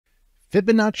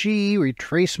Fibonacci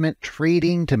retracement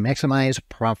trading to maximize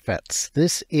profits.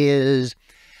 This is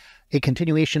a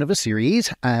continuation of a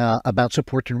series about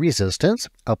support and resistance.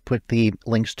 I'll put the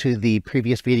links to the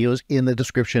previous videos in the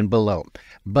description below.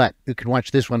 But you can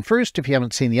watch this one first if you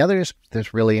haven't seen the others.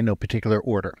 There's really in no particular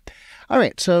order. All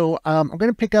right, so I'm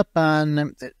going to pick up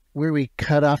on where we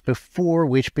cut off before,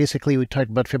 which basically we talked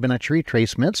about Fibonacci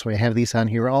retracement. So I have these on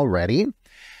here already.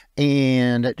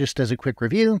 And just as a quick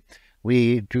review,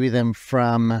 we drew them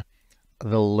from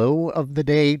the low of the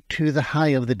day to the high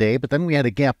of the day, but then we had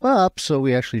a gap up, so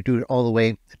we actually drew it all the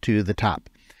way to the top.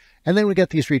 And then we got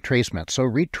these retracements. So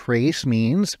retrace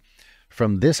means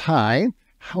from this high,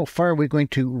 how far are we going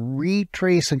to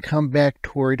retrace and come back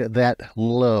toward that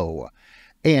low?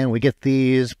 And we get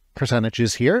these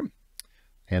percentages here,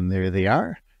 and there they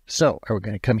are. So are we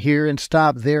going to come here and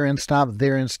stop, there and stop,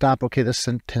 there and stop? Okay, this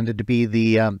intended to be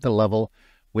the level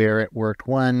where it worked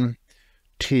 1,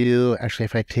 2. Actually,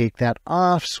 if I take that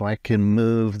off so I can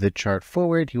move the chart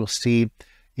forward, you will see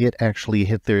it actually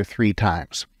hit there 3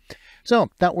 times.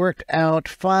 So that worked out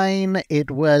fine.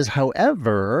 It was,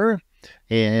 however,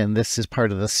 and this is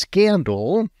part of the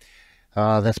scandal,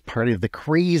 that's part of the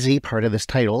crazy part of this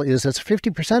title, is it's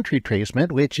 50%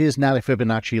 retracement, which is not a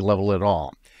Fibonacci level at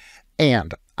all.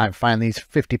 And I find these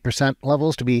 50%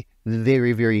 levels to be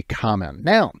very, very common.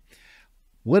 Now,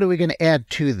 what are we going to add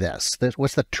to this?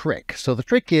 What's the trick? So the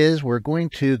trick is we're going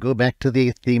to go back to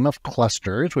the theme of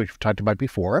clusters, which we've talked about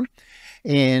before.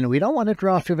 And we don't want to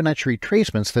draw Fibonacci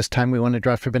retracements this time. We want to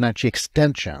draw Fibonacci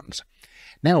extensions.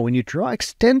 Now, when you draw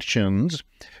extensions,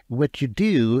 what you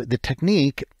do, the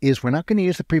technique is we're not going to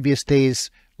use the previous day's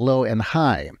low and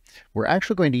high. We're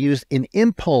actually going to use an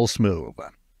impulse move.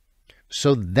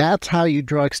 So that's how you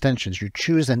draw extensions. You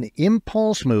choose an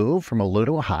impulse move from a low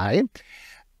to a high,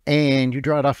 and you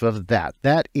draw it off of that.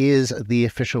 That is the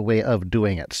official way of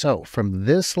doing it. So from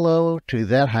this low to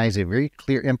that high is a very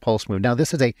clear impulse move. Now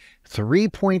this is a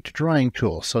 3-point drawing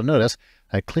tool. So notice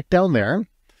I click down there,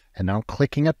 and now I'm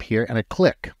clicking up here, and I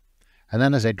click. And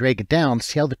then as I drag it down,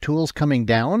 see how the tool's coming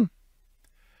down?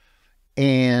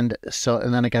 And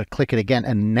then I got to click it again,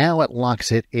 and now it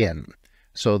locks it in.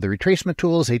 So the retracement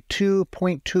tool is a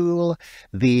 2-point tool.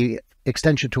 The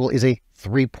extension tool is a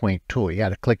 3-point tool. You got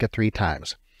to click it 3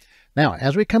 times. Now,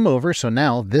 as we come over, so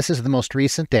now this is the most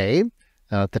recent day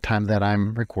at the time that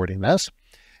I'm recording this.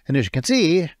 And as you can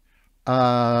see,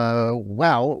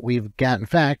 wow, we've got, in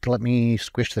fact, let me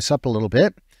squish this up a little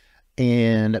bit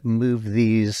and move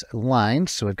these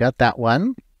lines. So we've got that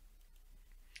one.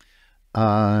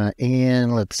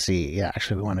 And let's see. Yeah,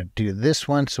 actually, we want to do this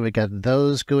one. So we got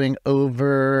those going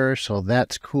over. So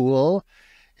that's cool.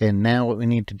 And now what we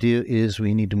need to do is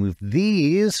we need to move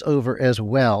these over as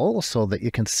well so that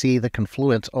you can see the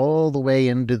confluence all the way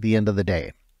into the end of the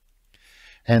day.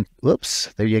 And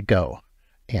whoops, there you go.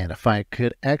 And if I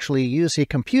could actually use a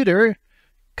computer,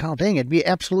 god dang, it'd be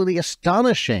absolutely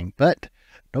astonishing. But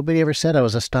nobody ever said I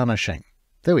was astonishing.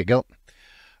 There we go.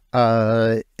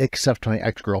 Except my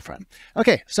ex-girlfriend.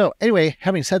 Okay, so anyway,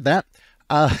 having said that,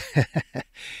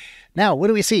 now what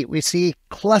do we see? We see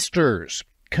clusters.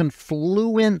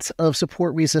 Confluence of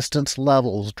support resistance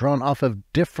levels drawn off of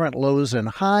different lows and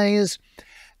highs,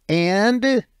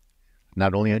 and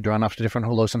not only drawn off to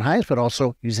different lows and highs, but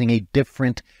also using a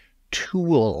different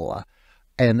tool.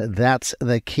 And that's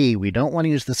the key. We don't want to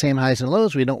use the same highs and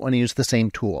lows. We don't want to use the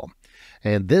same tool.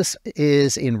 And this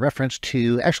is in reference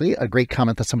to actually a great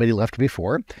comment that somebody left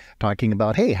before, talking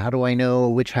about, hey, how do I know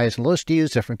which highs and lows to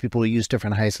use? Different people use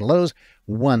different highs and lows.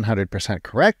 100%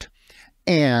 correct.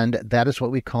 And that is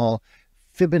what we call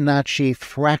Fibonacci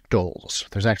fractals.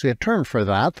 There's actually a term for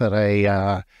that that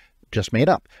I just made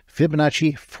up.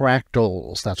 Fibonacci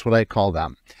fractals. That's what I call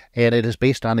them. And it is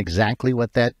based on exactly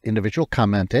what that individual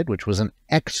commented, which was an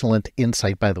excellent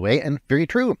insight, by the way, and very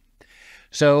true.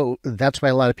 So that's why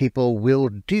a lot of people will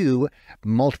do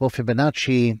multiple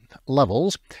Fibonacci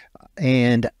levels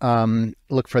and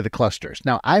look for the clusters.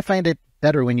 Now, I find it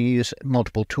better when you use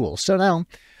multiple tools. So now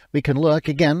we can look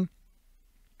again.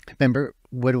 Remember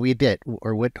what we did,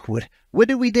 or what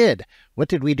did we did? What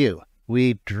did we do?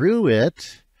 We drew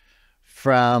it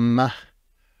from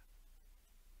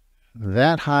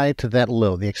that high to that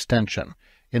low, the extension.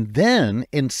 And then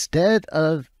instead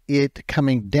of it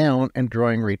coming down and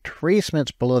drawing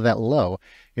retracements below that low,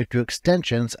 it drew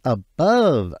extensions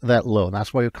above that low.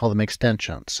 That's why we call them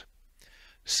extensions.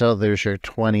 So there's your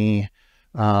 26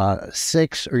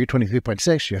 or your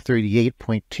 23.6, your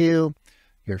 38.2,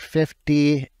 your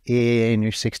 50, and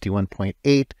your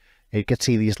 61.8. You can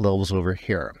see these levels over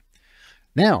here.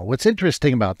 Now, what's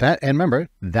interesting about that, and remember,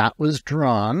 that was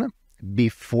drawn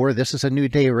before, this is a new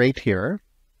day right here.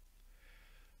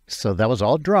 So that was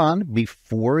all drawn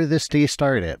before this day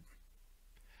started.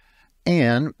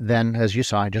 And then, as you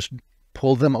saw, I just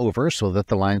pulled them over so that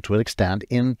the lines would extend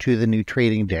into the new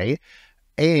trading day.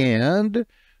 And,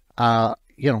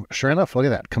 sure enough, look at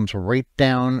that. Comes right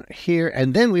down here.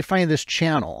 And then we find this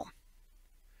channel.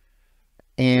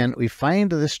 And we find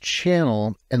this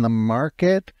channel, and the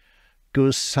market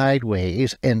goes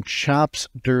sideways and chops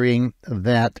during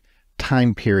that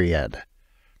time period.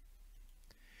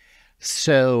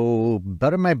 So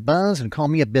butter my buns and call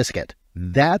me a biscuit.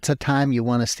 That's a time you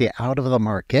want to stay out of the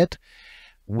market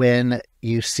when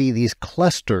you see these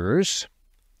clusters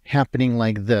happening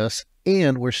like this,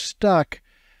 and we're stuck.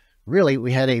 Really,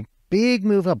 we had a big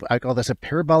move up. I call this a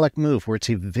parabolic move, where it's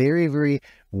a very, very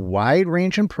wide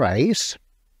range in price.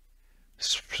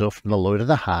 So from the low to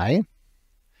the high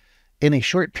in a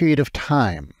short period of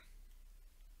time.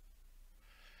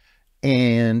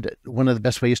 And one of the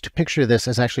best ways to picture this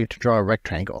is actually to draw a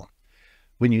rectangle.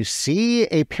 When you see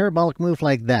a parabolic move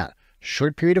like that,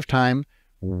 short period of time,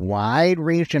 wide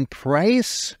range in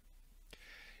price,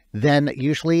 then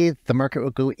usually the market will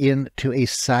go into a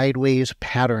sideways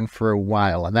pattern for a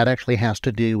while. And that actually has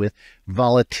to do with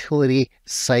volatility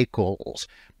cycles.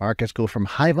 Markets go from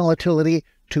high volatility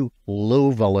to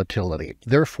low volatility.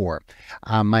 Therefore,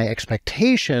 my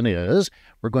expectation is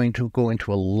we're going to go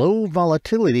into a low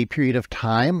volatility period of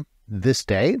time this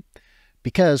day,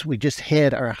 because we just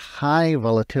had our high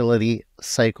volatility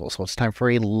cycle. So it's time for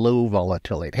a low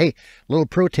volatility. Hey, little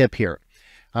pro tip here.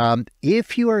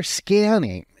 If you are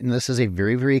scanning, and this is a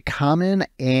very, very common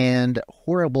and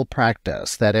horrible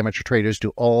practice that amateur traders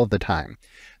do all the time,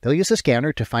 they'll use a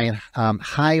scanner to find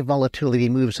high volatility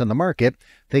moves in the market,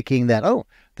 thinking that, oh,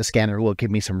 the scanner will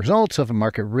give me some results of a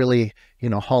market really,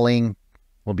 hauling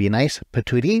will be nice,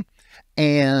 patootie,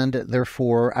 and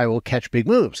therefore I will catch big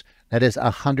moves. That is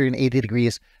 180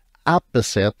 degrees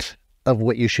opposite of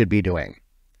what you should be doing.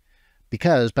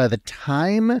 Because by the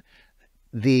time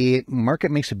the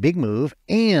market makes a big move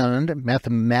and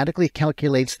mathematically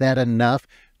calculates that enough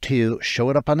to show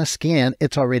it up on a scan,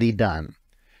 it's already done.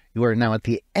 You are now at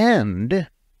the end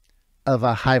of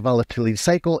a high volatility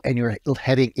cycle, and you're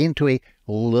heading into a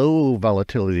low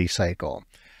volatility cycle.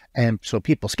 And so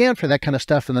people scan for that kind of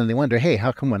stuff, and then they wonder, hey,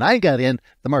 how come when I got in,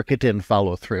 the market didn't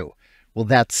follow through? Well,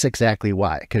 that's exactly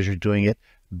why, because you're doing it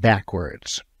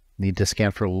backwards. You need to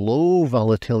scan for low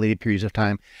volatility periods of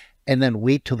time, and then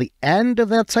wait till the end of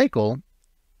that cycle.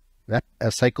 That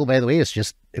cycle, by the way, is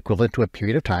just equivalent to a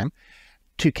period of time,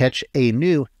 to catch a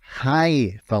new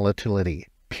high volatility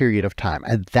period of time.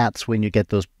 And that's when you get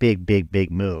those big, big,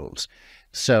 big moves.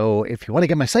 So if you want to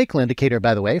get my cycle indicator,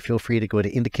 by the way, feel free to go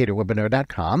to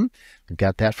indicatorwebinar.com. We've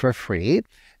got that for free.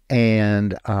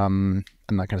 And I'm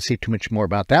not going to say too much more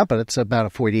about that, but it's about a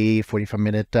 45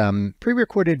 minute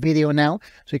pre-recorded video now.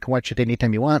 So you can watch it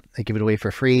anytime you want. I give it away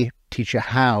for free, teach you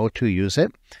how to use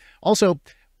it. Also,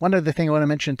 one other thing I want to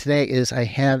mention today is I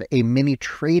have a mini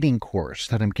trading course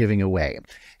that I'm giving away.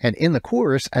 And in the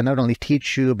course, I not only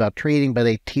teach you about trading, but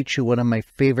I teach you one of my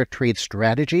favorite trade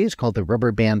strategies called the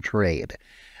rubber band trade.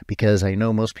 Because I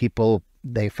know most people,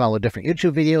 they follow different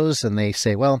YouTube videos and they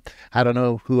say, well, I don't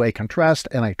know who I can trust.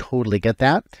 And I totally get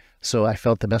that. So I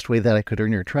felt the best way that I could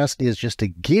earn your trust is just to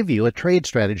give you a trade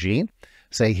strategy.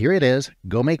 Say, here it is.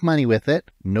 Go make money with it.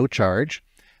 No charge.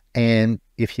 And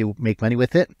if you make money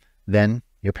with it, then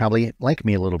you'll probably like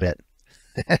me a little bit.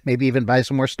 Maybe even buy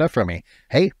some more stuff from me.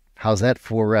 Hey, how's that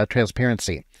for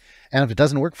transparency? And if it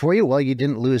doesn't work for you, well, you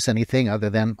didn't lose anything other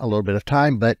than a little bit of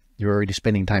time, but you're already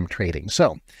spending time trading.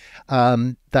 So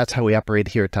that's how we operate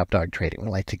here at Top Dog Trading. We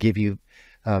like to give you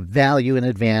value in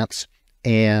advance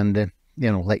and,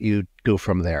 let you go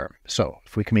from there. So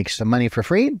if we can make some money for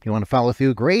free, you want to follow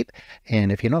through, great.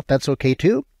 And if you don't, that's okay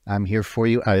too. I'm here for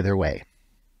you either way.